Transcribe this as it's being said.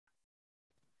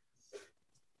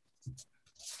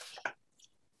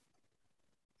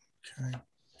Okay.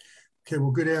 Okay,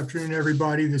 well, good afternoon,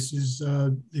 everybody. This is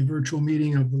the virtual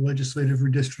meeting of the Legislative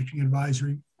Redistricting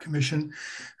Advisory Commission.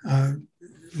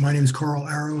 My name is Carl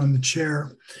Arrow. I'm the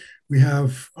chair. We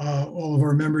have all of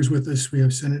our members with us. We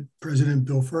have Senate President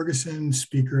Bill Ferguson,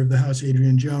 Speaker of the House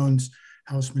Adrian Jones,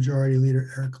 House Majority Leader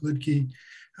Eric Ludke,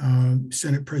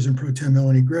 Senate President Pro Tem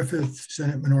Melanie Griffith,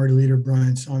 Senate Minority Leader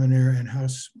Brian Simonaire, and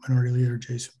House Minority Leader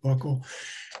Jason Buckle.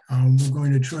 We're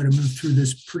going to try to move through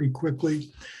this pretty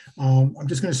quickly. I'm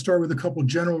just going to start with a couple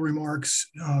general remarks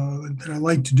that I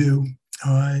like to do.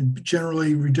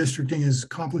 Generally, redistricting is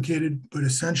complicated but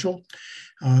essential.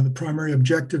 The primary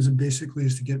objectives basically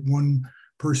is to get one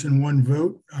person, one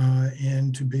vote,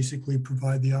 and to basically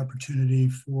provide the opportunity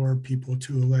for people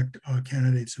to elect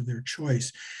candidates of their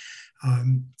choice.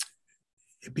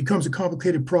 It becomes a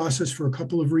complicated process for a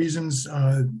couple of reasons.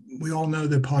 We all know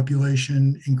that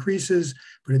population increases,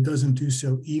 but it doesn't do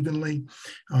so evenly.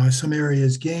 Some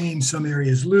areas gain, some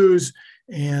areas lose,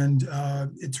 and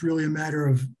it's really a matter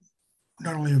of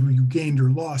not only have you gained or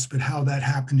lost, but how that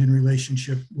happened in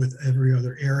relationship with every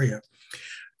other area.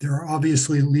 There are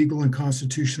obviously legal and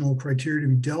constitutional criteria to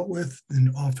be dealt with,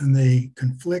 and often they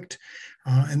conflict,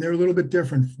 and they're a little bit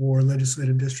different for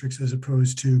legislative districts as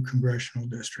opposed to congressional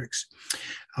districts.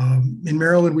 In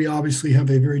Maryland, we obviously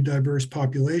have a very diverse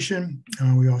population.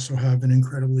 We also have an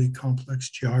incredibly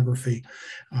complex geography.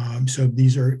 So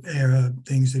these are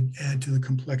things that add to the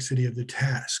complexity of the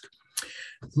task.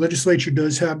 The legislature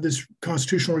does have this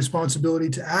constitutional responsibility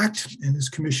to act, and this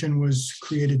commission was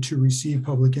created to receive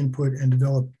public input and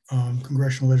develop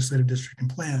congressional legislative districting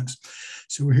plans.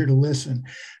 So we're here to listen.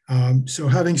 So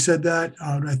having said that,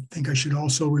 I think I should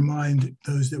also remind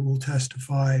those that will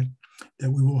testify that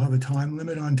we will have a time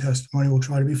limit on testimony. We'll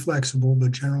try to be flexible,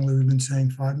 but generally we've been saying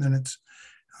 5 minutes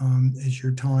is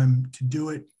your time to do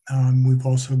it. We've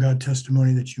also got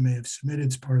testimony that you may have submitted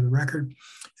as part of the record.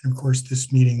 And of course,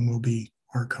 this meeting will be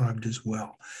archived as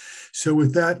well. So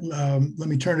with that, let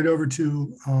me turn it over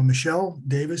to Michelle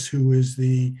Davis, who is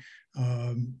the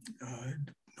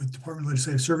with Department of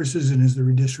Legislative Services and is the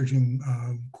redistricting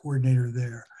coordinator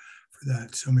there for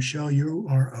that. So Michelle, you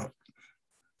are up.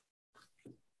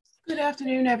 Good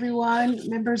afternoon, everyone,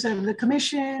 members of the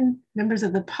commission, members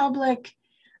of the public.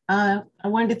 I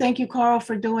wanted to thank you, Carl,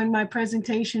 for doing my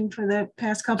presentation for the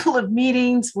past couple of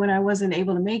meetings when I wasn't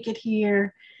able to make it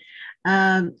here.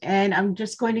 And I'm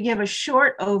just going to give a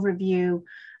short overview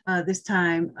this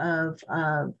time of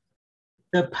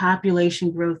the population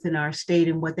growth in our state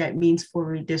and what that means for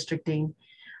redistricting.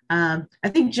 I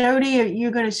think, Jody,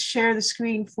 you're going to share the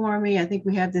screen for me. I think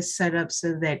we have this set up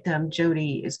so that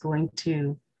Jody is going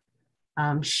to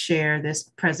share this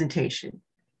presentation.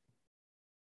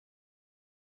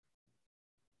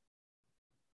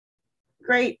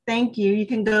 Great, thank you. You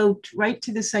can go right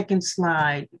to the second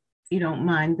slide. You don't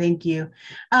mind, thank you.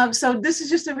 So this is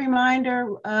just a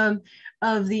reminder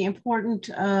of the important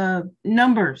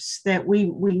numbers that we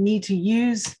need to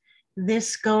use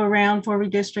this go around for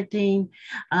redistricting.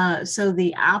 So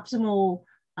the optimal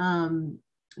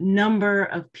number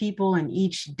of people in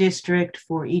each district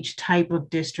for each type of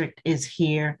district is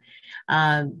here.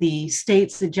 The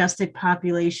state's adjusted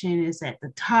population is at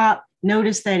the top.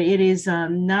 Notice that it is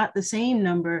not the same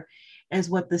number as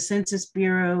what the Census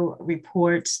Bureau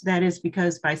reports. That is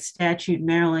because by statute,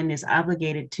 Maryland is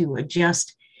obligated to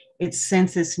adjust its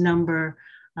census number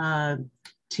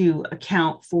to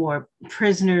account for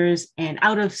prisoners and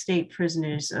out-of-state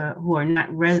prisoners who are not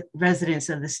residents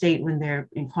of the state when they're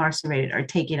incarcerated are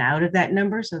taken out of that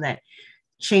number. So that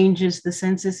changes the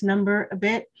census number a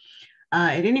bit.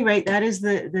 At any rate, that is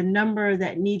the number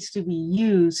that needs to be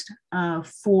used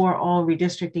for all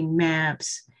redistricting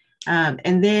maps.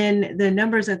 And then the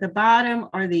numbers at the bottom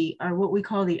are what we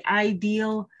call the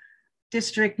ideal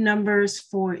district numbers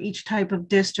for each type of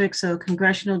district. So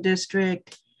congressional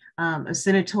district, a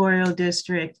senatorial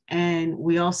district, and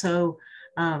we also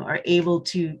are able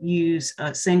to use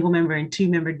a single member and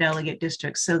 2-member delegate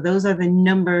districts. So those are the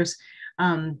numbers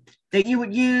that you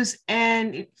would use,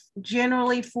 and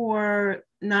generally for,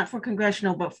 not for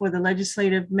congressional, but for the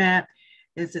legislative map,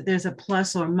 is that there's a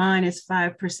plus or minus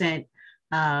 5%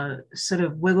 sort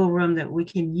of wiggle room that we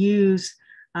can use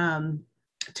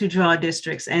to draw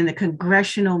districts. And the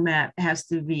congressional map has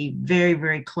to be very,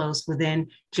 very close within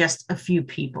just a few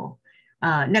people.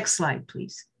 Next slide,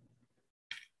 please.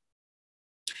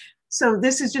 So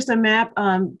this is just a map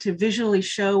to visually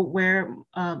show where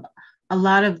a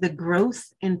lot of the growth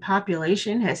in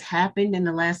population has happened in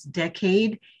the last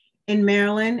decade in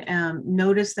Maryland.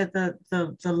 Notice that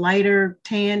the lighter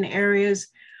tan areas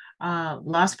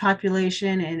lost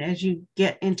population. And as you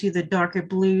get into the darker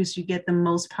blues, you get the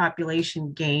most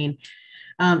population gain.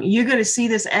 You're going to see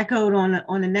this echoed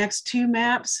on the next two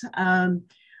maps.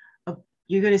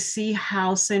 You're going to see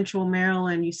how Central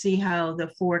Maryland, you see how the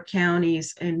four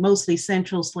counties and mostly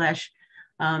Central slash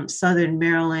Southern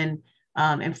Maryland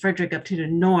and Frederick up to the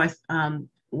north,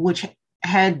 which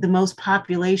had the most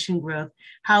population growth,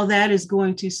 how that is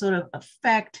going to sort of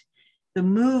affect the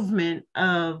movement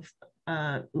of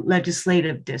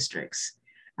legislative districts.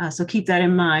 So keep that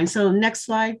in mind. So next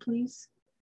slide, please.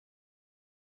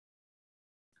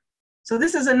 So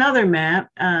this is another map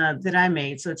that I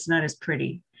made, so it's not as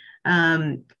pretty.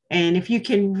 And if you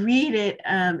can read it,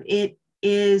 it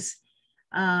is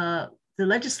the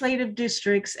legislative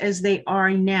districts as they are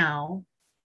now.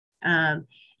 And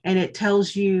it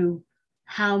tells you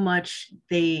how much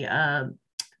they,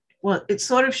 well, it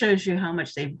sort of shows you how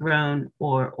much they've grown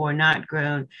or not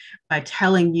grown by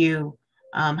telling you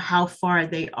how far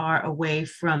they are away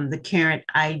from the current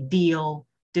ideal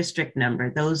district number,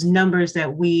 those numbers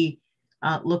that we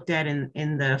looked at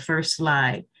in the first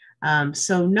slide.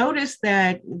 So notice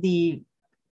that the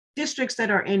districts that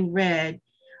are in red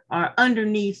are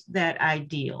underneath that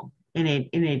ideal, and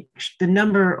the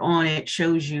number on it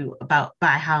shows you about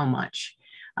by how much.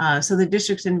 So the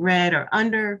districts in red are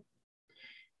under,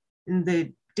 and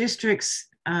the districts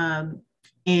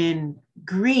in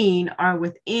green are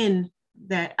within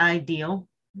that ideal,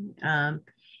 and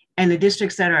the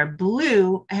districts that are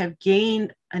blue have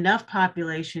gained enough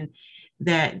population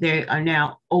that they are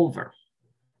now over.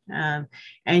 And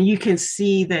you can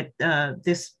see that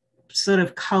this sort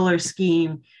of color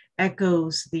scheme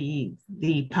echoes the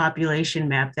population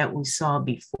map that we saw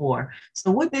before. So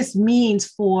what this means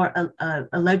for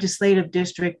a legislative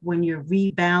district when you're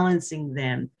rebalancing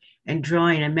them and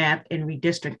drawing a map and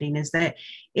redistricting is that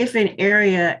if an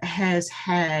area has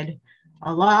had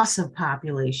a loss of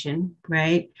population,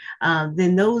 right,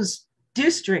 then those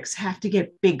districts have to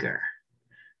get bigger.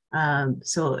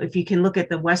 So if you can look at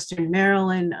the Western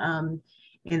Maryland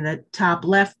in the top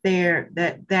left there,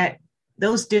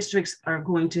 those districts are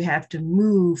going to have to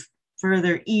move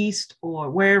further east or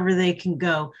wherever they can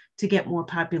go to get more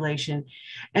population.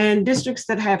 And districts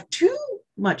that have too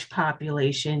much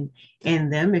population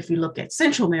in them, if you look at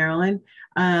Central Maryland,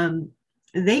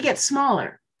 they get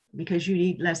smaller because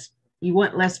you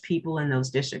want less people in those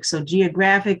districts. So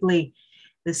geographically,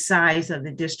 the size of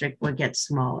the district will get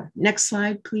smaller. Next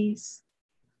slide, please.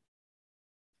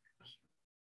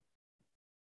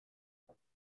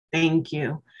 Thank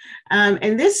you.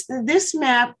 And this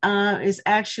map is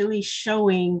actually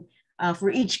showing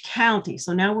for each county.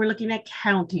 So now we're looking at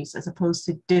counties as opposed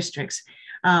to districts.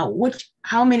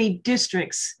 How many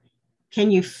districts can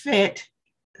you fit,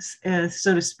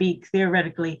 so to speak,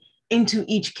 theoretically, into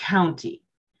each county?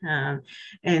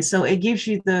 And so it gives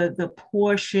you the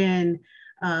portion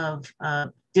of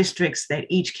districts that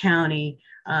each county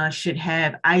should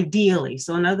have ideally.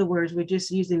 So in other words, we're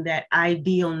just using that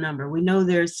ideal number. We know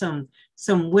there's some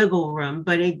wiggle room,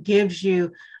 but it gives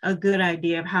you a good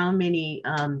idea of how many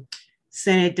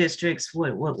Senate districts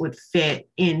would fit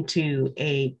into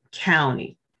a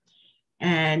county.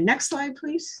 And next slide,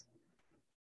 please.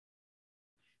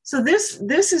 So this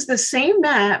is the same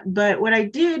map, but what I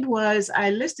did was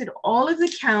I listed all of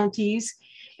the counties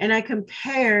and I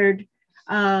compared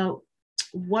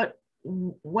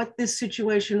what this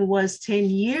situation was 10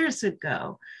 years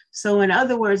ago. So in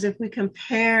other words, if we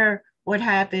compare what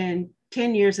happened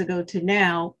 10 years ago to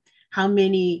now, how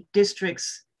many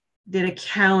districts did a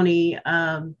county,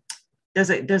 does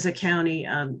a county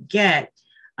get,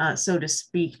 so to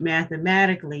speak,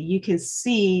 mathematically, you can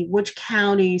see which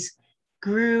counties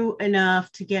grew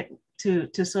enough to get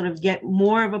to sort of get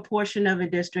more of a portion of a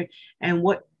district and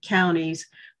what counties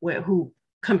who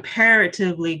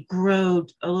comparatively grew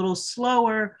a little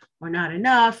slower or not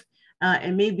enough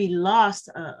and maybe lost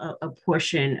a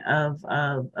portion of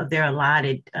their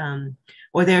allotted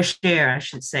or their share, I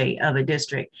should say, of a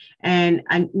district. And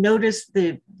I noticed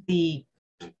the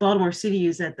Baltimore City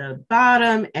is at the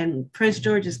bottom and Prince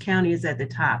George's County is at the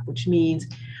top, which means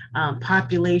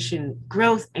population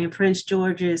growth, and Prince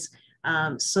George's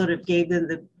sort of gave them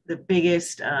the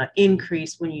biggest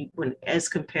increase when as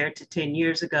compared to 10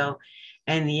 years ago,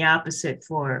 and the opposite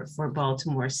for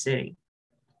Baltimore City.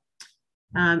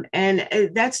 And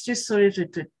that's just sort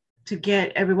of to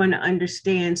get everyone to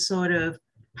understand sort of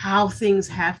how things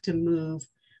have to move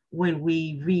when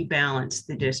we rebalance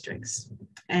the districts.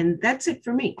 And that's it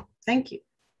for me. Thank you.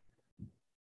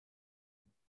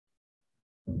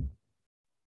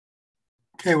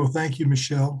 Okay, well, thank you,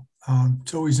 Michelle.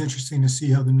 It's always interesting to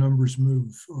see how the numbers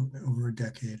move over a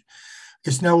decade.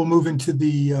 guess now we'll move into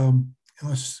the,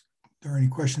 unless there are any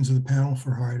questions of the panel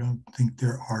for her, I don't think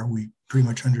there are. We pretty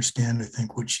much understand, I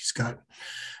think, what she's got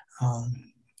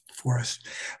for us.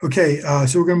 Okay,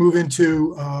 so we're going to move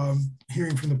into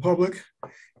hearing from the public.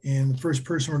 And the first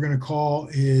person we're going to call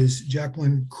is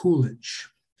Jacqueline Coolidge.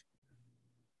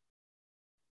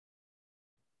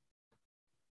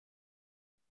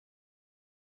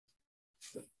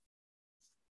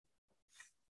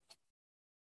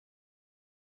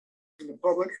 In the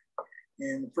public.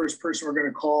 And the first person we're going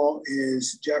to call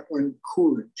is Jacqueline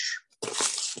Coolidge.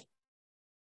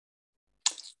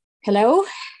 Hello,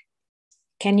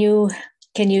 can you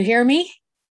hear me?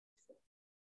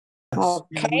 Yes.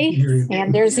 Okay, Yeah,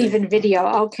 and there's even video.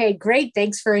 Okay, great,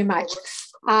 thanks very much.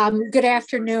 Good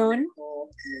afternoon.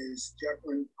 Is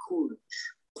Jacqueline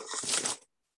Coolidge.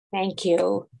 Thank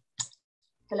you.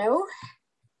 Hello,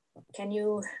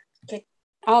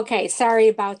 okay, sorry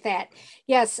about that.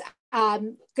 Yes,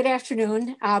 good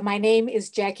afternoon. My name is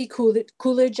Jackie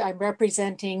Coolidge. I'm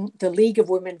representing the League of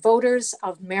Women Voters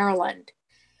of Maryland.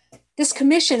 This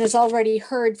commission has already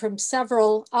heard from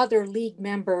several other League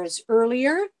members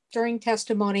earlier during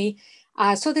testimony,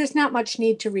 so there's not much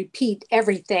need to repeat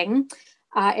everything,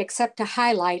 except to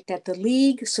highlight that the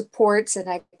League supports, and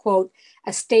I quote,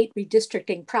 a state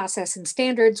redistricting process and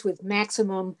standards with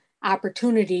maximum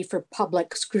opportunity for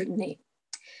public scrutiny.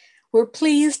 We're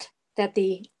pleased that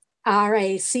the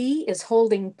RAC is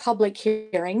holding public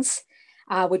hearings,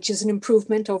 which is an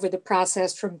improvement over the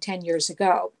process from 10 years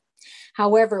ago.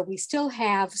 However, we still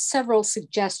have several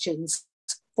suggestions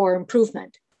for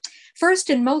improvement. First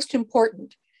and most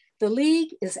important, the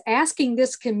League is asking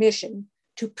this commission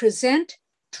to present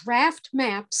draft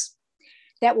maps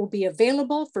that will be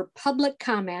available for public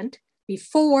comment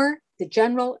before the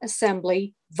General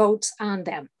Assembly votes on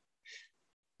them.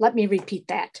 Let me repeat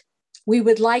that. We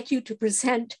would like you to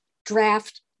present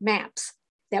draft maps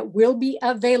that will be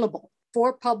available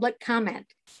for public comment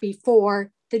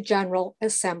before the General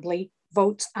Assembly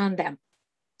votes on them.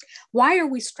 Why are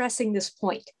we stressing this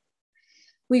point?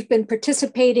 We've been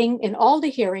participating in all the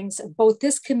hearings of both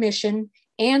this commission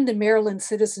and the Maryland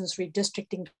Citizens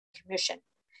Redistricting Commission.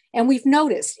 And we've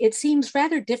noticed it seems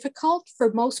rather difficult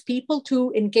for most people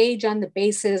to engage on the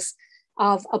basis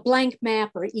of a blank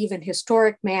map or even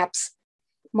historic maps.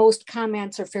 Most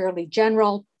comments are fairly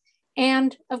general.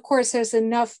 And of course, there's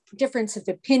enough difference of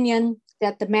opinion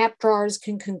that the map drawers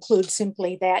can conclude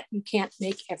simply that you can't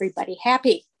make everybody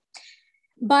happy.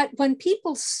 But when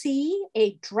people see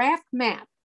a draft map,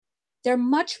 they're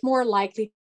much more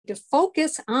likely to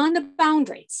focus on the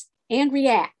boundaries and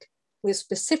react with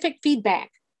specific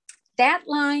feedback. That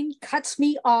line cuts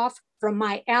me off from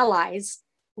my allies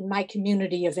and my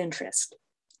community of interest.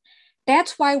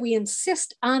 That's why we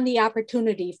insist on the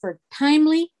opportunity for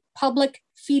timely public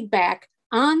feedback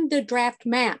on the draft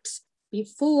maps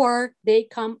before they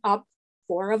come up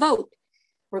for a vote.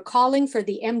 We're calling for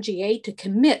the MGA to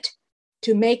commit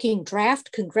to making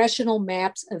draft congressional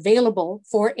maps available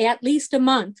for at least a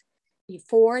month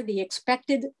before the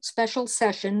expected special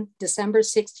session, December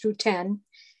 6th through 10,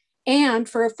 and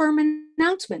for a firm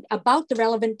announcement about the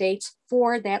relevant dates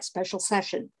for that special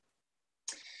session.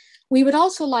 We would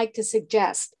also like to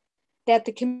suggest that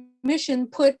the commission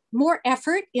put more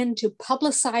effort into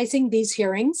publicizing these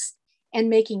hearings and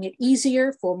making it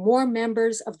easier for more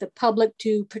members of the public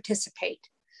to participate.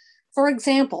 For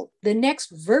example, the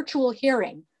next virtual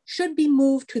hearing should be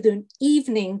moved to the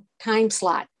evening time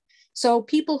slot, so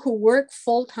people who work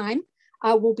full-time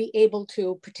will be able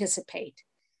to participate.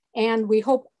 And we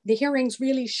hope the hearings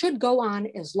really should go on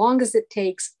as long as it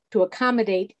takes to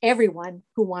accommodate everyone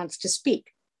who wants to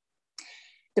speak.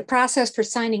 The process for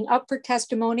signing up for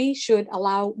testimony should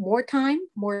allow more time,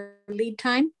 more lead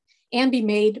time, and be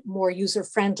made more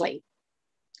user-friendly.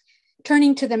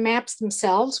 Turning to the maps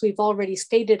themselves, we've already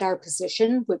stated our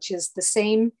position, which is the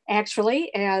same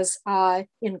actually as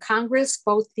in Congress,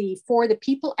 both the For the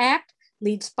People Act,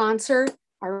 lead sponsor,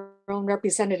 our own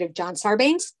Representative John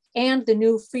Sarbanes, and the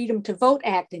new Freedom to Vote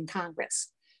Act in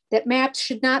Congress, that maps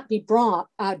should not be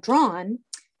drawn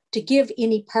to give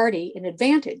any party an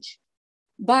advantage.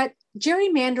 But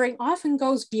gerrymandering often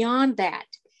goes beyond that.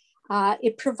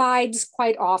 It provides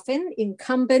quite often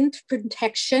incumbent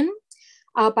protection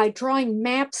by drawing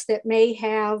maps that may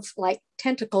have like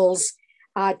tentacles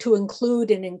to include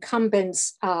an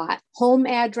incumbent's home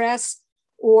address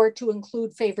or to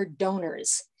include favored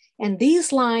donors. And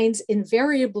these lines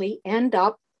invariably end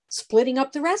up splitting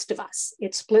up the rest of us.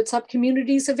 It splits up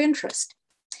communities of interest.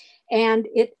 And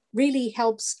it really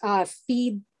helps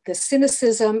feed the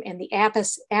cynicism and the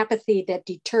apathy that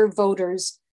deter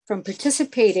voters from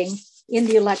participating in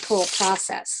the electoral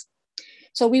process.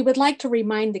 So we would like to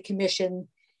remind the Commission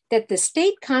that the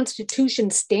state constitution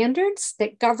standards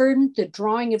that govern the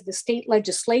drawing of the state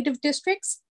legislative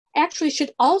districts actually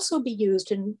should also be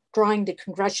used in drawing the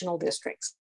congressional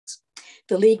districts.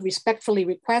 The League respectfully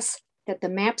requests that the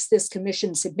maps this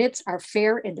commission submits are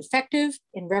fair and effective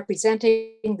in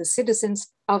representing the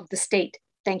citizens of the state.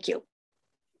 Thank you.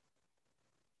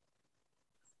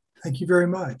 Thank you very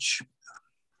much.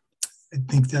 I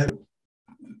think that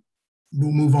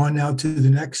we'll move on now to the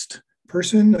next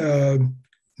person,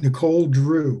 Nicole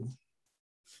Drew,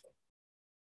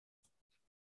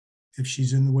 if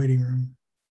she's in the waiting room.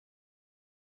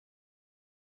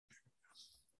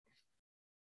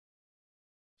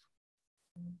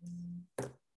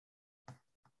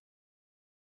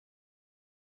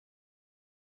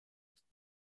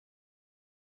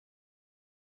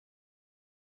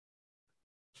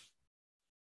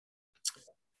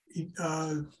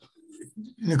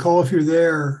 Nicole, if you're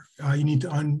there, you need to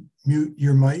unmute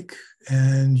your mic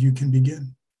and you can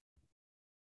begin.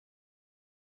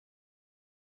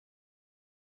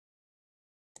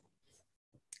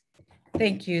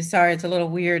 Thank you. Sorry, it's a little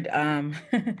weird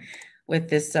with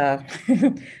this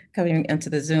coming into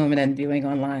the Zoom and then viewing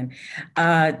online.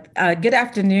 Good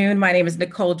afternoon. My name is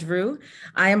Nicole Drew.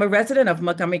 I am a resident of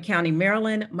Montgomery County,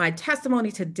 Maryland. My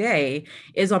testimony today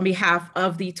is on behalf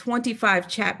of the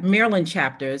 25 Maryland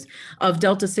chapters of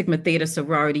Delta Sigma Theta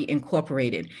Sorority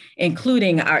Incorporated,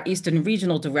 including our Eastern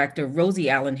Regional Director, Rosie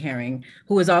Allen Herring,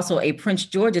 who is also a Prince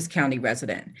George's County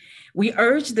resident. We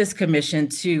urge this commission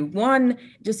to, one,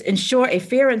 just ensure a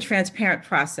fair and transparent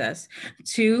process.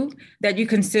 Two, that you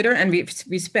consider and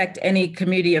respect any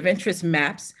community of interest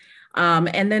maps.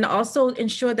 And then also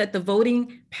ensure that the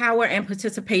voting power and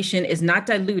participation is not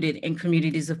diluted in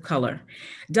communities of color.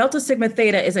 Delta Sigma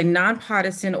Theta is a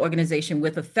nonpartisan organization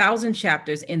with 1,000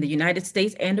 chapters in the United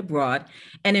States and abroad.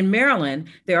 And in Maryland,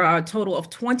 there are a total of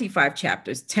 25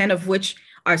 chapters, 10 of which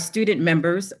are student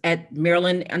members at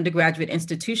Maryland undergraduate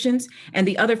institutions, and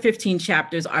the other 15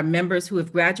 chapters are members who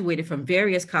have graduated from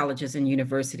various colleges and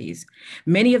universities.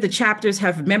 Many of the chapters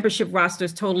have membership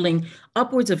rosters totaling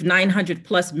upwards of 900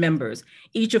 plus members,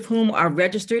 each of whom are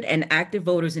registered and active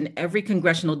voters in every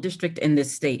congressional district in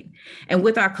this state. And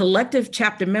with our collective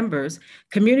chapter members,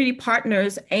 community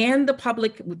partners, and the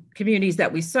public communities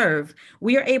that we serve,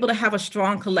 we are able to have a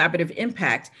strong collaborative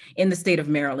impact in the state of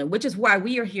Maryland, which is why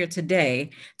we are here today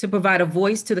to provide a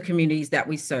voice to the communities that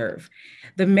we serve.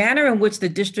 The manner in which the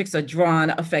districts are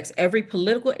drawn affects every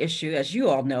political issue, as you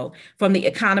all know, from the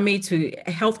economy to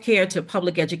healthcare to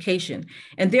public education.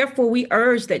 And therefore, we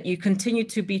urge that you continue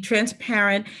to be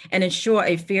transparent and ensure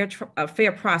a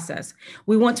fair process.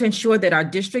 We want to ensure that our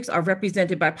districts are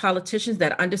represented by politicians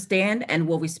that understand and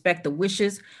will respect the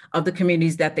wishes of the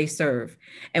communities that they serve.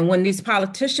 And when these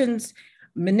politicians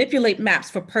manipulate maps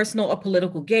for personal or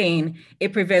political gain,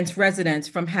 it prevents residents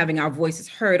from having our voices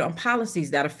heard on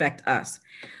policies that affect us.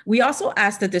 We also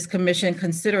ask that this commission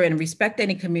consider and respect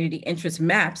any community interest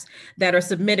maps that are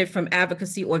submitted from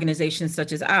advocacy organizations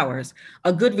such as ours.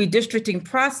 A good redistricting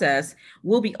process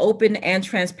will be open and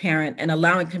transparent and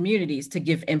allowing communities to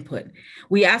give input.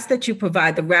 We ask that you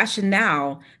provide the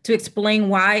rationale to explain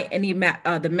why any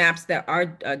the maps that are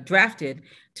drafted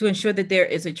to ensure that there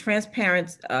is a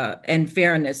transparency and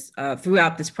fairness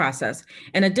throughout this process.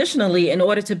 And additionally, in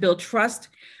order to build trust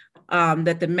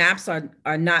that the maps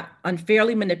are not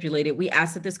unfairly manipulated, we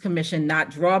ask that this commission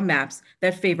not draw maps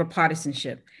that favor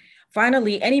partisanship.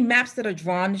 Finally, any maps that are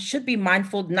drawn should be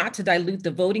mindful not to dilute the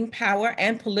voting power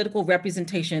and political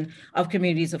representation of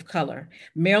communities of color.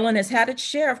 Maryland has had its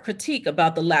share of critique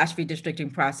about the last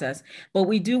redistricting process, but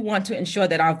we do want to ensure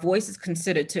that our voice is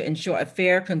considered to ensure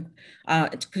fair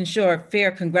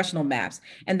congressional maps,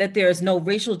 and that there is no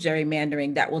racial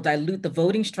gerrymandering that will dilute the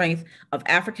voting strength of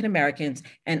African Americans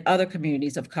and other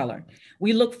communities of color.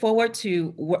 We look forward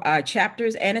to our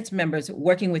chapters and its members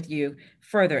working with you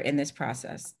further in this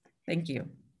process. Thank you.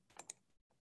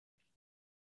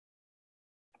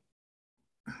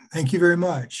 Thank you very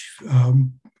much.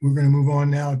 We're going to move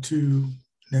on now to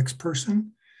next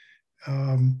person,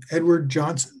 Edward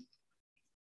Johnson.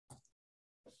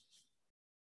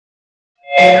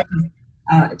 To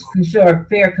ensure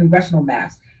fair congressional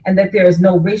maps, and that there is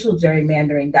no racial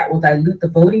gerrymandering that will dilute the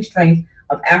voting strength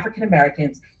of African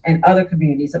Americans and other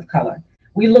communities of color.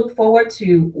 We look forward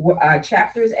to our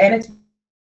chapters and its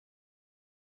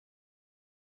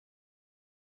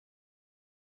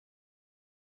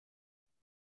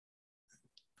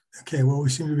Okay, well, we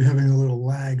seem to be having a little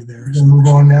lag there. So we'll move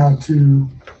on now to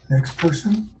next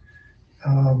person,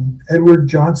 Edward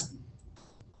Johnson.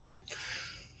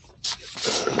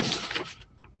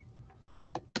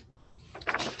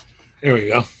 Here we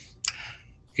go.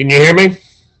 Can you hear me?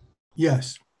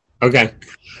 Yes. Okay.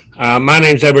 My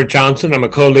name is Edward Johnson. I'm a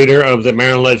co-leader of the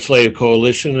Maryland Legislative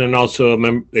Coalition and also a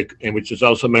member, which is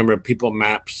also a member of People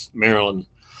Maps Maryland.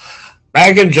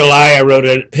 Back in July, I wrote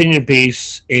an opinion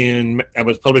piece that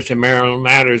was published in Maryland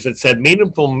Matters that said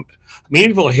meaningful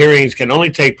hearings can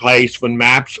only take place when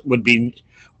maps would be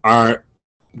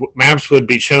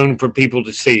shown for people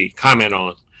to see, comment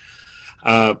on.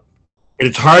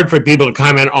 It's hard for people to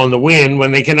comment on the win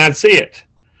when they cannot see it.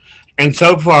 And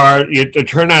so far, the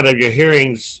turnout of your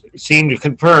hearings seem to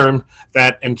confirm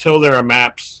that until there are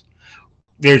maps,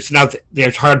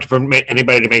 it's hard for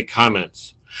anybody to make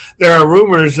comments. There are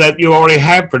rumors that you already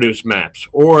have produced maps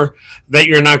or that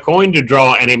you're not going to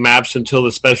draw any maps until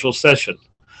the special session.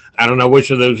 I don't know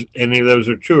which of those, any of those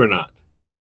are true or not.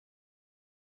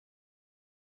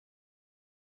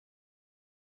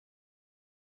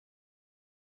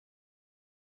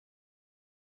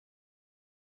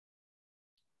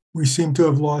 We seem to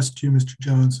have lost you, Mr.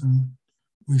 Johnson.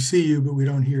 We see you, but we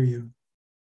don't hear you.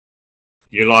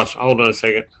 You lost, hold on a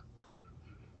second.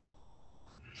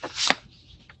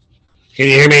 Can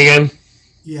you hear me again?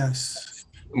 Yes.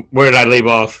 Where did I leave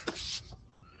off?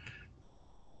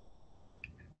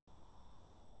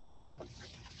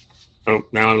 Oh,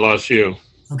 now I lost you.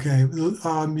 Okay.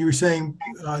 You were saying,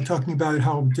 talking about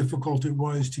how difficult it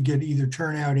was to get either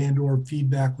turnout and or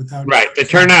feedback without. Right. The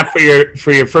turnout for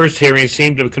your first hearing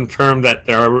seemed to confirm that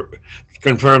there are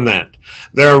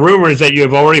rumors that you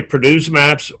have already produced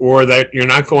maps or that you're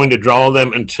not going to draw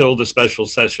them until the special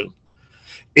session.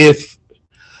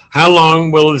 How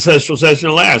long will the special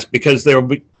session last? Because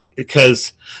the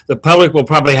public will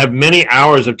probably have many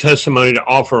hours of testimony to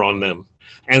offer on them,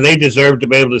 and they deserve to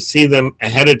be able to see them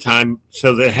ahead of time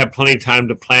so they have plenty of time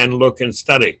to plan, look, and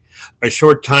study. A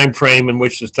short time frame in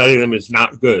which to study them is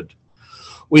not good.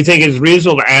 We think it's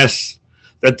reasonable to ask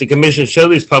that the commission show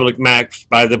these public maps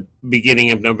by the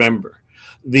beginning of November.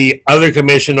 The other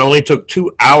commission only took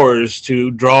 2 hours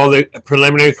to draw the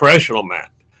preliminary correctional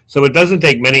map. So it doesn't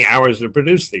take many hours to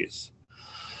produce these.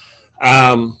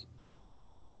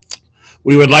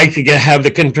 We would like to have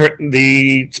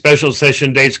the special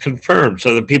session dates confirmed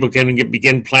so that people can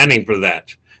begin planning for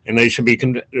that. And they should be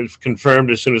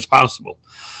confirmed as soon as possible.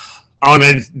 On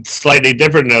a slightly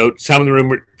different note, some of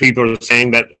the people are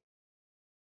saying that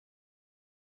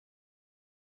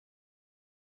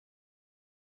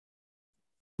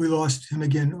we lost him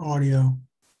again, audio.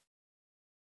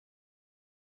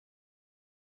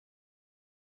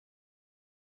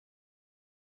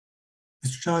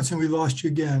 Mr. Johnson, we lost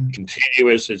you again.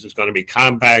 Continuous, this is going to be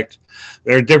compact.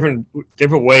 There are different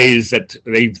ways that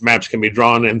these maps can be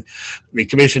drawn, and the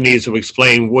commission needs to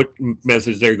explain what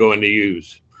methods they're going to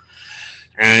use.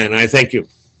 And I thank you.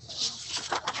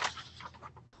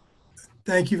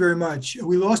 Thank you very much.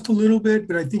 We lost a little bit,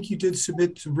 but I think you did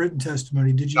submit some written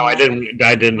testimony. Did you? No, I didn't.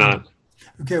 I did not.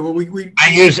 Okay. Well,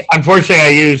 unfortunately, I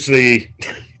use the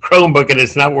Chromebook, and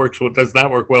does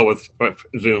not work well with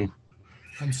Zoom.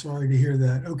 I'm sorry to hear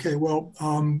that. Okay, well,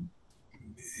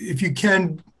 if you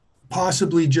can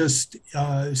possibly just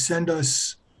send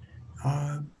us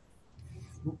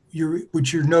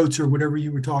your notes or whatever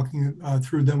you were talking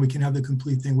through, then we can have the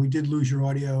complete thing. We did lose your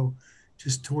audio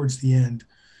just towards the end.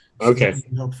 So okay. that would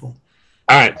be helpful.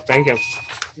 All right, thank you.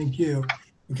 Thank you.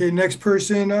 Okay, next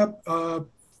person up,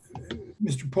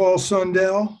 Mr. Paul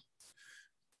Sundell.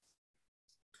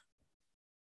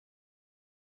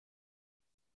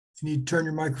 You need to turn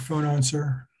your microphone on,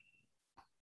 sir.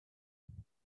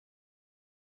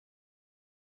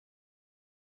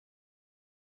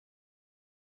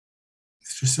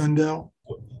 Mr. Sundell?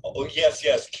 Oh,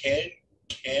 yes. Can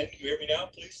you hear me now,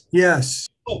 please? Yes.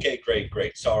 Okay,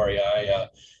 great. Sorry, I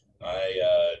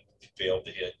failed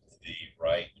to hit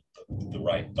the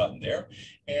right button there,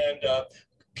 and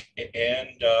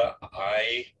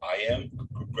I am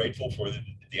grateful for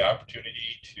the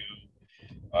opportunity to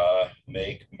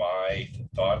make my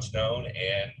thoughts known,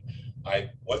 and I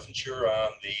wasn't sure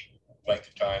on the length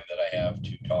of time that I have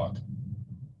to talk.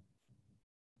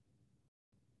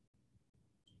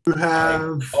 You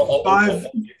have 5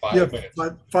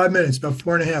 minutes. 5 minutes, about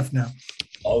 4.5 now.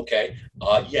 Okay.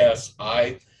 Yes,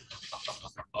 I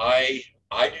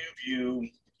do view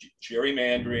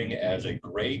gerrymandering as a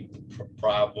great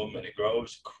problem, and it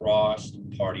goes across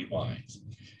party lines.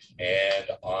 And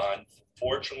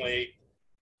unfortunately,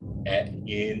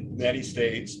 in many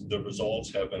states, the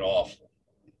results have been awful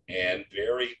and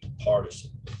very partisan.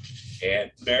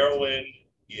 And Maryland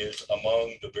is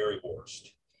among the very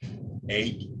worst.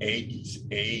 A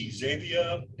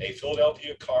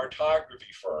Philadelphia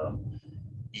cartography firm,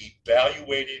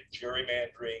 evaluated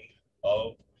gerrymandering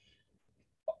of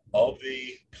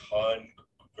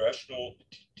congressional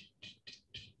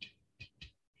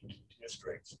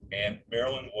districts, and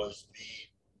Maryland was the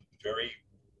very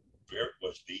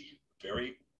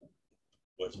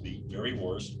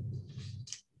worst,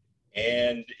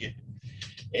 and it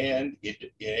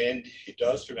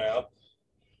does turn out.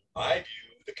 I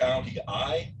view the county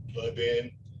I live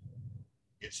in,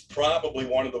 it's probably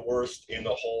one of the worst in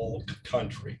the whole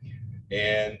country,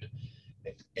 and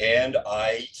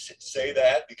I say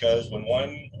that because when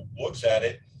one looks at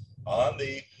it on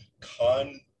the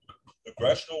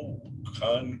congressional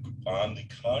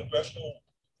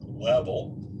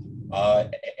level,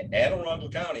 Anne Arundel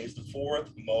County is the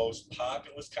fourth most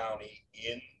populous county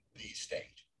in the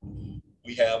state.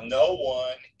 We have no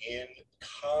one in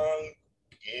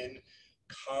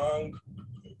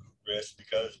Congress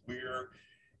because we're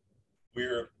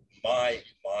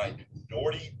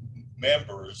minority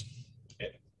members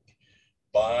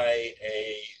by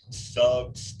a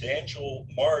substantial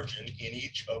margin in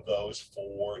each of those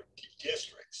four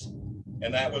districts.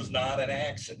 And that was not an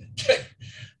accident.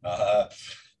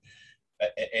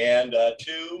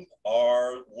 Two,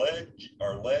 our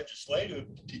legislative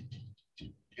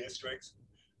districts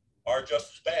are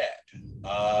just as bad.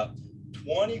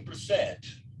 20%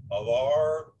 of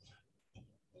our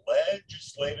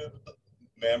legislative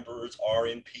members are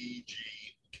in PG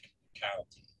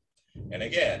County. And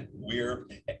again,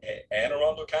 Anne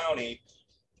Arundel County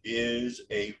is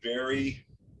a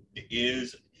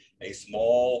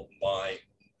small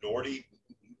minority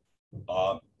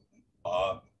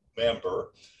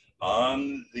member.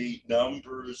 On the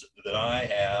numbers that I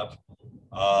have,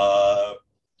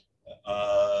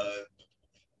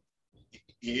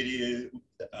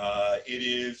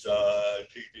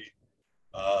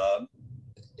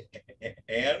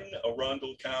 Anne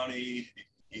Arundel County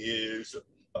is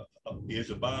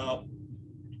about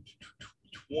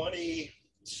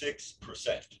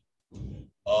 26%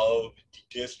 of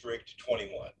District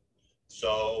 21.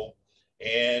 So,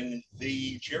 and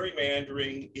the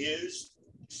gerrymandering is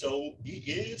so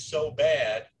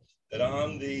bad that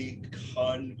on the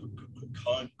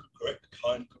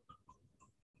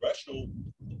congressional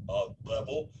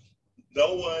level,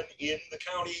 no one in the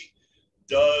county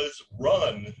does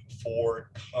run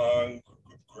for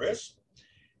Congress.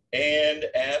 And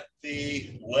at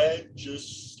the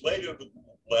legislative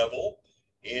level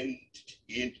in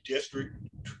District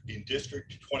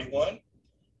 21,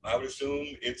 I would assume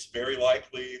it's very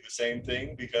likely the same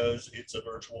thing because it's a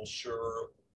virtual sure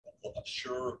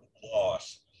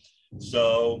loss.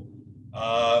 So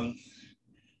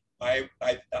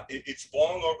it's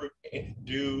long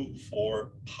overdue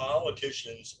for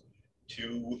politicians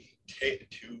to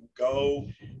go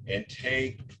and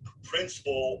take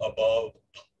principle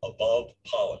above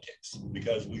politics,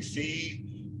 because we see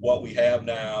what we have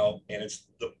now, and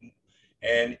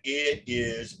it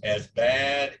is as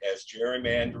bad as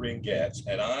gerrymandering gets.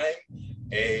 And I'm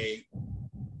a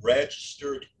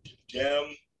registered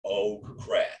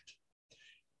Democrat.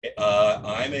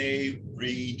 I'm a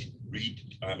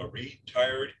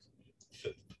retired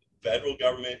federal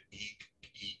government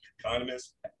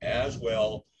economist as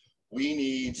well. We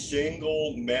need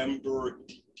single member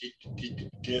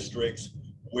districts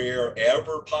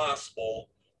wherever possible,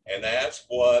 and that's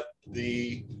what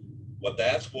the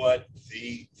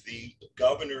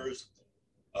governor's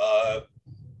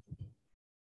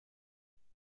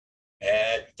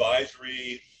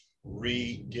advisory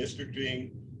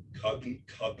redistricting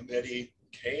committee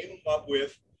came up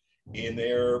with in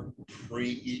their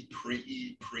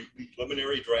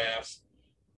preliminary drafts.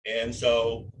 And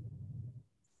so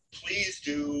please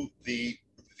do the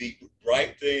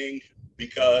right thing,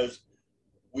 because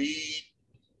we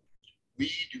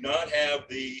do not have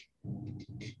the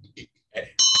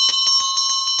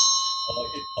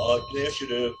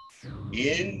initiative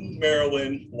in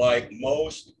Maryland like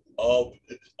most of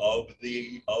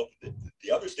the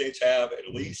other states have,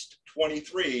 at least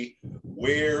 23,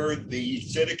 where the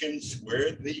citizens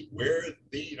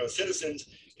citizens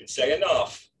can say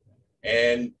enough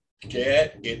and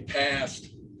get it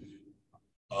passed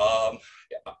on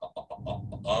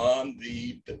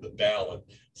the ballot.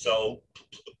 So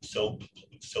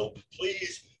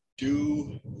please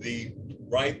do the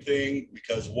right thing,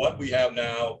 because what we have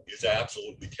now is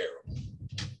absolutely terrible.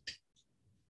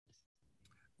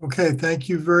 Okay, thank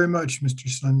you very much, Mr.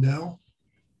 Sundell.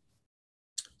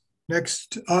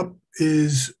 Next up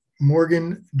is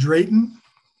Morgan Drayton.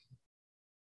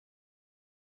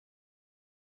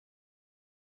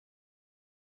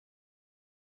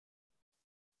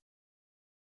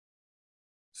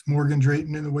 Is Morgan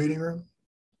Drayton in the waiting room?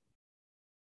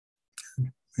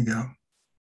 There we go.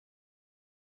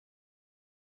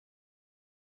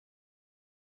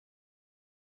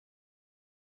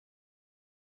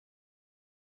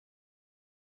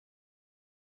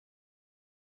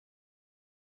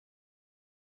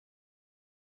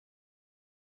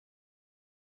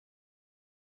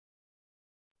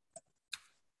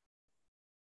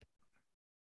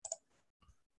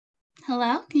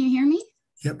 Hello, can you hear me?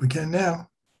 Yep, we can now.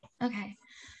 Okay.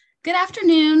 Good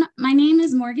afternoon. My name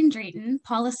is Morgan Drayton,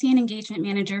 Policy and Engagement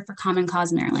Manager for Common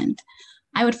Cause Maryland.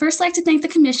 I would first like to thank the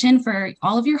Commission for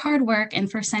all of your hard work and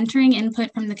for centering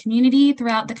input from the community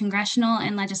throughout the congressional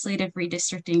and legislative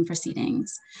redistricting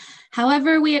proceedings.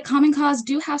 However, we at Common Cause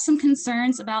do have some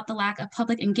concerns about the lack of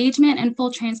public engagement and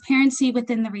full transparency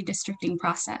within the redistricting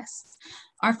process.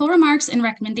 Our full remarks and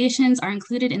recommendations are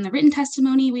included in the written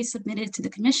testimony we submitted to the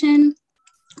Commission,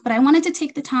 but I wanted to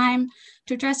take the time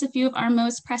to address a few of our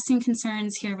most pressing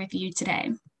concerns here with you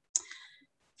today.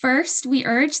 First, we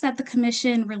urge that the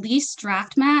Commission release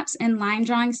draft maps and line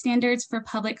drawing standards for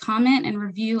public comment and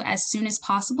review as soon as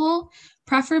possible,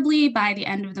 preferably by the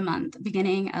end of the month,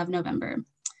 beginning of November.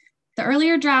 The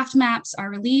earlier draft maps are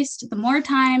released, the more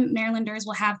time Marylanders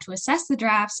will have to assess the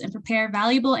drafts and prepare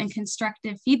valuable and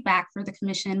constructive feedback for the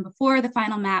Commission before the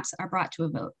final maps are brought to a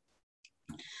vote.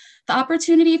 The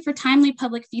opportunity for timely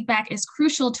public feedback is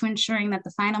crucial to ensuring that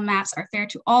the final maps are fair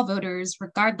to all voters,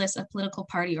 regardless of political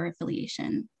party or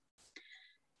affiliation.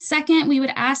 Second, we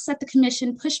would ask that the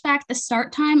Commission push back the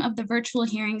start time of the virtual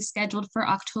hearing scheduled for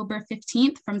October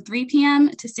 15th from 3 p.m.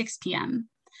 to 6 p.m.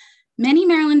 Many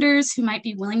Marylanders who might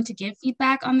be willing to give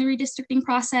feedback on the redistricting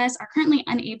process are currently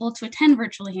unable to attend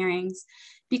virtual hearings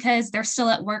because they're still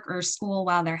at work or school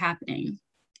while they're happening.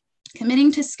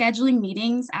 Committing to scheduling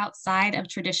meetings outside of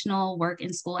traditional work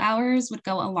and school hours would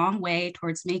go a long way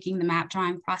towards making the map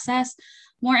drawing process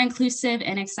more inclusive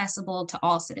and accessible to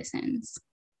all citizens.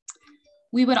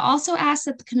 We would also ask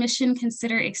that the Commission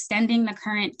consider extending the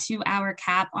current 2-hour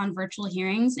cap on virtual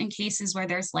hearings in cases where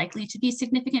there's likely to be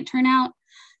significant turnout,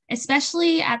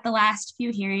 especially at the last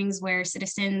few hearings where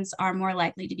citizens are more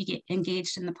likely to be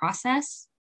engaged in the process.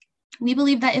 We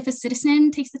believe that if a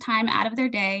citizen takes the time out of their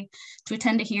day to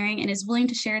attend a hearing and is willing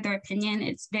to share their opinion,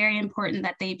 it's very important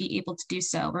that they be able to do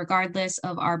so, regardless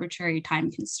of arbitrary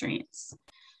time constraints.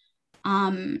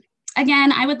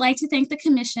 Again, I would like to thank the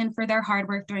Commission for their hard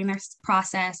work during this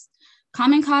process.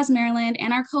 Common Cause Maryland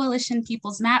and our coalition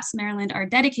People's Maps Maryland are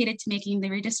dedicated to making the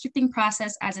redistricting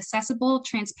process as accessible,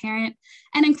 transparent,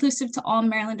 and inclusive to all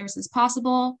Marylanders as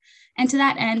possible. And to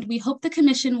that end, we hope the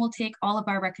Commission will take all of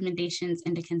our recommendations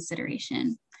into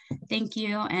consideration. Thank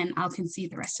you, and I'll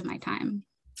concede the rest of my time.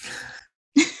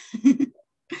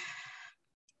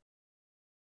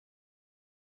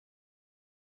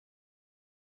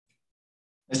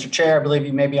 Mr. Chair, I believe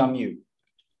you may be on mute.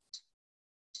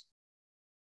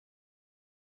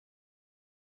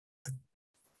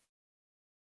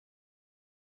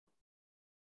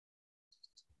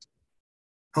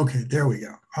 Okay, there we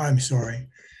go. I'm sorry.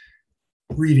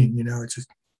 Reading, you know, it's a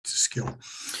skill.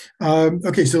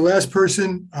 Okay, so the last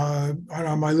person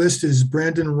on my list is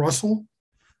Brandon Russell.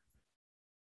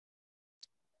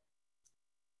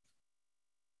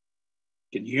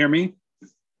 Can you hear me?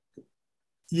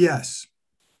 Yes.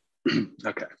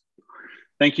 Okay.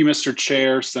 Thank you, Mr.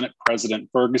 Chair, Senate President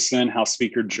Ferguson, House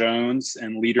Speaker Jones,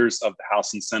 and leaders of the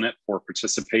House and Senate for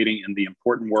participating in the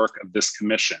important work of this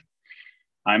commission.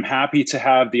 I'm happy to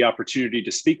have the opportunity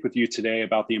to speak with you today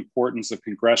about the importance of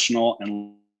congressional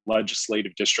and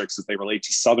legislative districts as they relate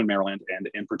to Southern Maryland and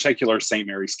in particular, St.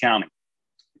 Mary's County.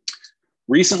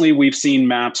 Recently, we've seen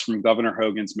maps from Governor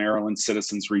Hogan's Maryland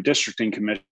Citizens Redistricting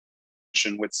Commission,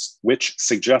 which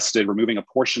suggested removing a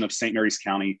portion of St. Mary's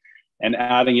County and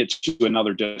adding it to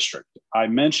another district. I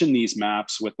mention these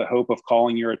maps with the hope of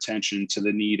calling your attention to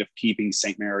the need of keeping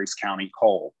St. Mary's County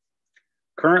whole.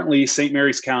 Currently, St.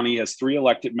 Mary's County has 3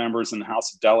 elected members in the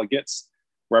House of Delegates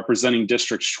representing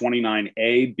districts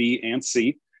 29A, B, and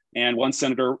C, and 1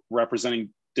 senator representing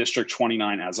District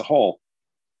 29 as a whole.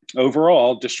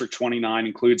 Overall, District 29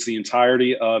 includes the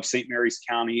entirety of St. Mary's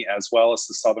County as well as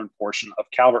the southern portion of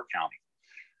Calvert County.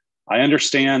 I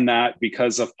understand that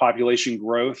because of population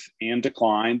growth and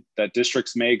decline, that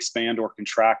districts may expand or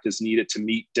contract as needed to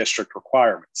meet district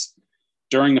requirements.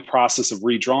 During the process of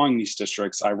redrawing these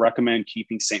districts, I recommend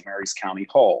keeping St. Mary's County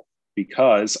whole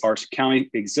because our county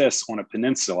exists on a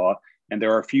peninsula and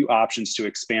there are a few options to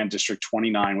expand District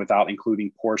 29 without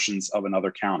including portions of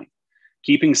another county.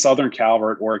 Keeping Southern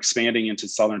Calvert or expanding into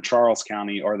Southern Charles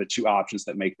County are the 2 options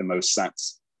that make the most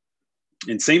sense.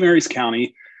 In St. Mary's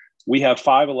County, we have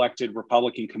 5 elected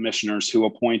Republican commissioners who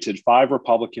appointed 5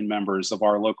 Republican members of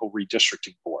our local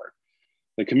redistricting board.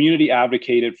 The community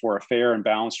advocated for a fair and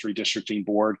balanced redistricting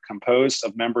board composed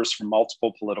of members from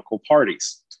multiple political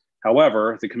parties.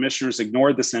 However, the commissioners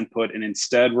ignored this input and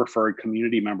instead referred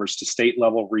community members to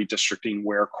state-level redistricting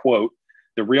where, quote,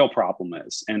 the real problem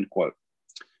is, end quote.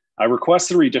 I request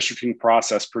the redistricting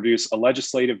process produce a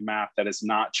legislative map that is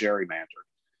not gerrymandered.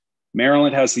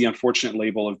 Maryland has the unfortunate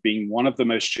label of being one of the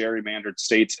most gerrymandered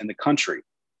states in the country.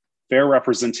 Fair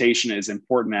representation is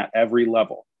important at every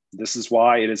level. This is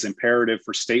why it is imperative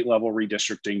for state level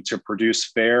redistricting to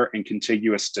produce fair and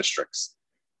contiguous districts.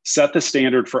 Set the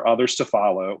standard for others to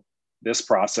follow this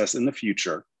process in the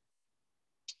future.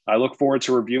 I look forward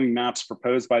to reviewing maps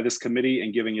proposed by this committee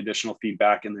and giving additional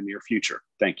feedback in the near future.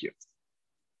 Thank you.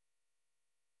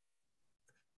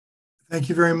 Thank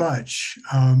you very much.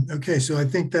 Okay, so I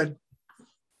think that,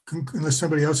 unless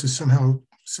somebody else has somehow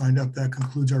signed up, that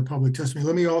concludes our public testimony.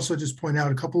 Let me also just point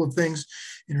out a couple of things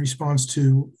in response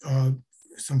to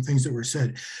some things that were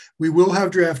said. We will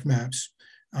have draft maps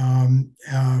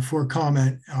for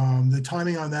comment. The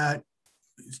timing on that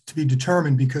is to be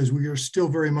determined because we are still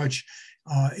very much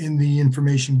in the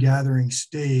information gathering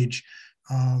stage,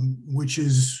 which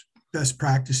is best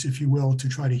practice, if you will, to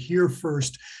try to hear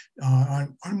first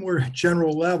on a more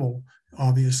general level,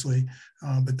 obviously,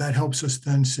 but that helps us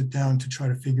then sit down to try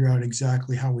to figure out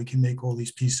exactly how we can make all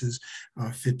these pieces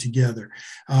fit together.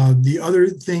 The other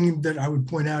thing that I would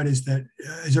point out is that,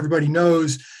 as everybody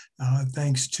knows,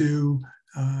 thanks to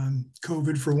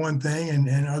COVID for one thing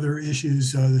and other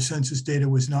issues, the census data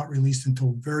was not released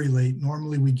until very late.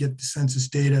 Normally we get the census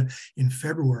data in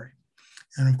February.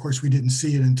 And of course, we didn't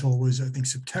see it until it was, I think,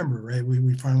 September, right?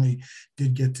 We finally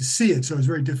did get to see it. So it was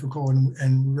very difficult,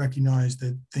 and we recognize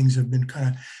that things have been kind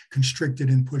of constricted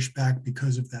and pushed back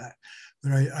because of that.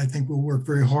 But I think we'll work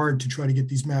very hard to try to get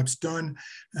these maps done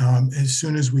as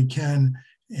soon as we can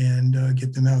and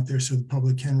get them out there so the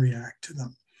public can react to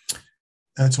them.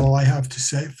 That's all I have to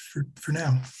say for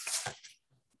now.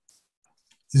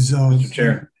 Mr.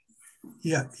 Chair.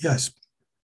 Yeah, yes.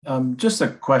 Just a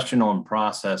question on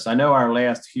process. I know our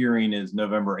last hearing is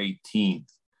November 18th.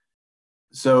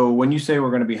 So when you say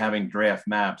we're going to be having draft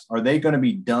maps, are they going to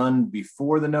be done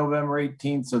before the November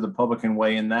 18th so the public can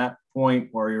weigh in that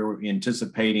point, or you're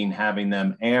anticipating having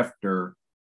them after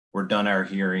we're done our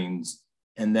hearings?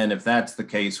 And then if that's the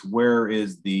case, where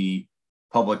is the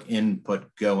public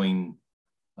input going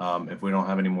if we don't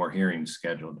have any more hearings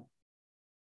scheduled?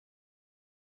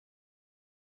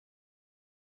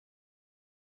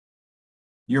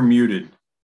 You're muted.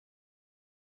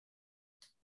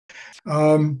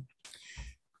 Again,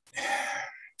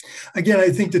 I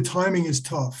think the timing is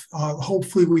tough.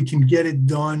 Hopefully we can get it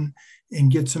done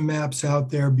and get some maps out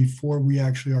there before we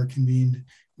actually are convened,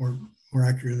 or more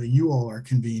accurately, you all are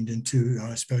convened into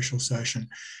a special session.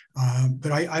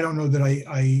 But I don't know that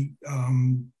I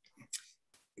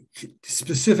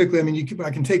specifically, I mean,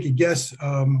 I can take a guess.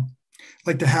 I'd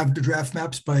like to have the draft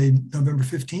maps by November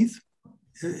 15th.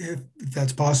 If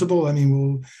that's possible. I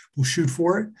mean, we'll shoot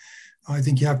for it. I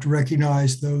think you have to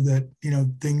recognize, though, that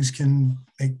things can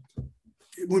make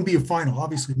it wouldn't be a final.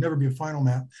 Obviously, never be a final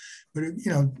map, but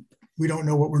we don't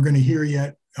know what we're going to hear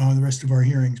yet the rest of our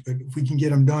hearings. But if we can get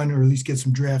them done, or at least get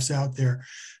some drafts out there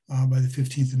by the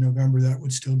 15th of November, that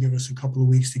would still give us a couple of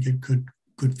weeks to get good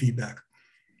feedback.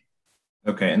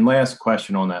 Okay, and last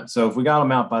question on that. So if we got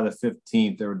them out by the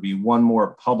 15th, there would be one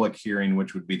more public hearing,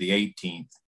 which would be the 18th.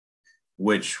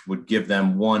 Which would give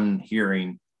them one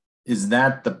hearing. Is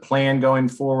that the plan going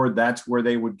forward? That's where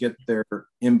they would get their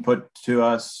input to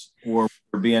us, or would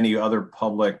there be any other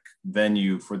public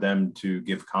venue for them to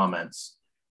give comments?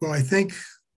 Well, I think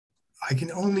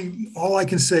all I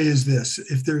can say is this: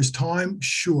 if there's time,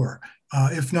 sure.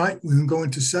 If not, we can go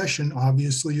into session.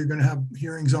 Obviously, you're going to have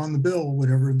hearings on the bill,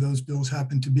 whatever those bills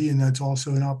happen to be. And that's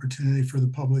also an opportunity for the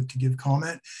public to give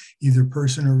comment, either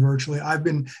person or virtually. I've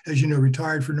been, as you know,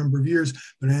 retired for a number of years,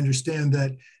 but I understand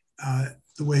that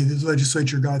the way the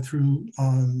legislature got through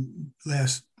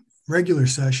last regular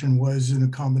session was in a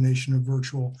combination of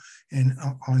virtual and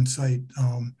on-site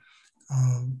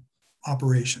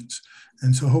operations.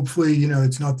 And so hopefully,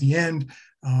 it's not the end.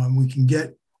 We can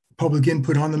get public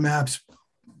input on the maps,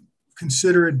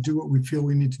 consider it, do what we feel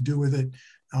we need to do with it,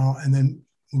 and then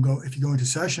we'll go. If you go into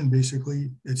session,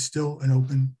 basically, it's still an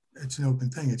open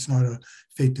thing. It's not a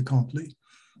fait accompli.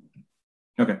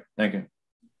 Okay, thank you.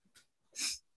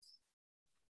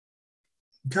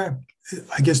 Okay,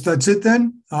 I guess that's it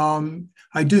then.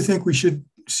 I do think we should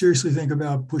seriously think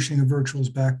about pushing the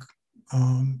virtuals back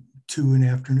to an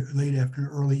afternoon, late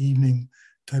afternoon, early evening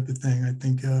type of thing. I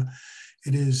think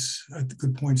it is the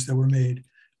good points that were made.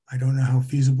 I don't know how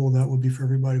feasible that will be for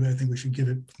everybody, but I think we should give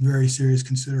it very serious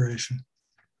consideration.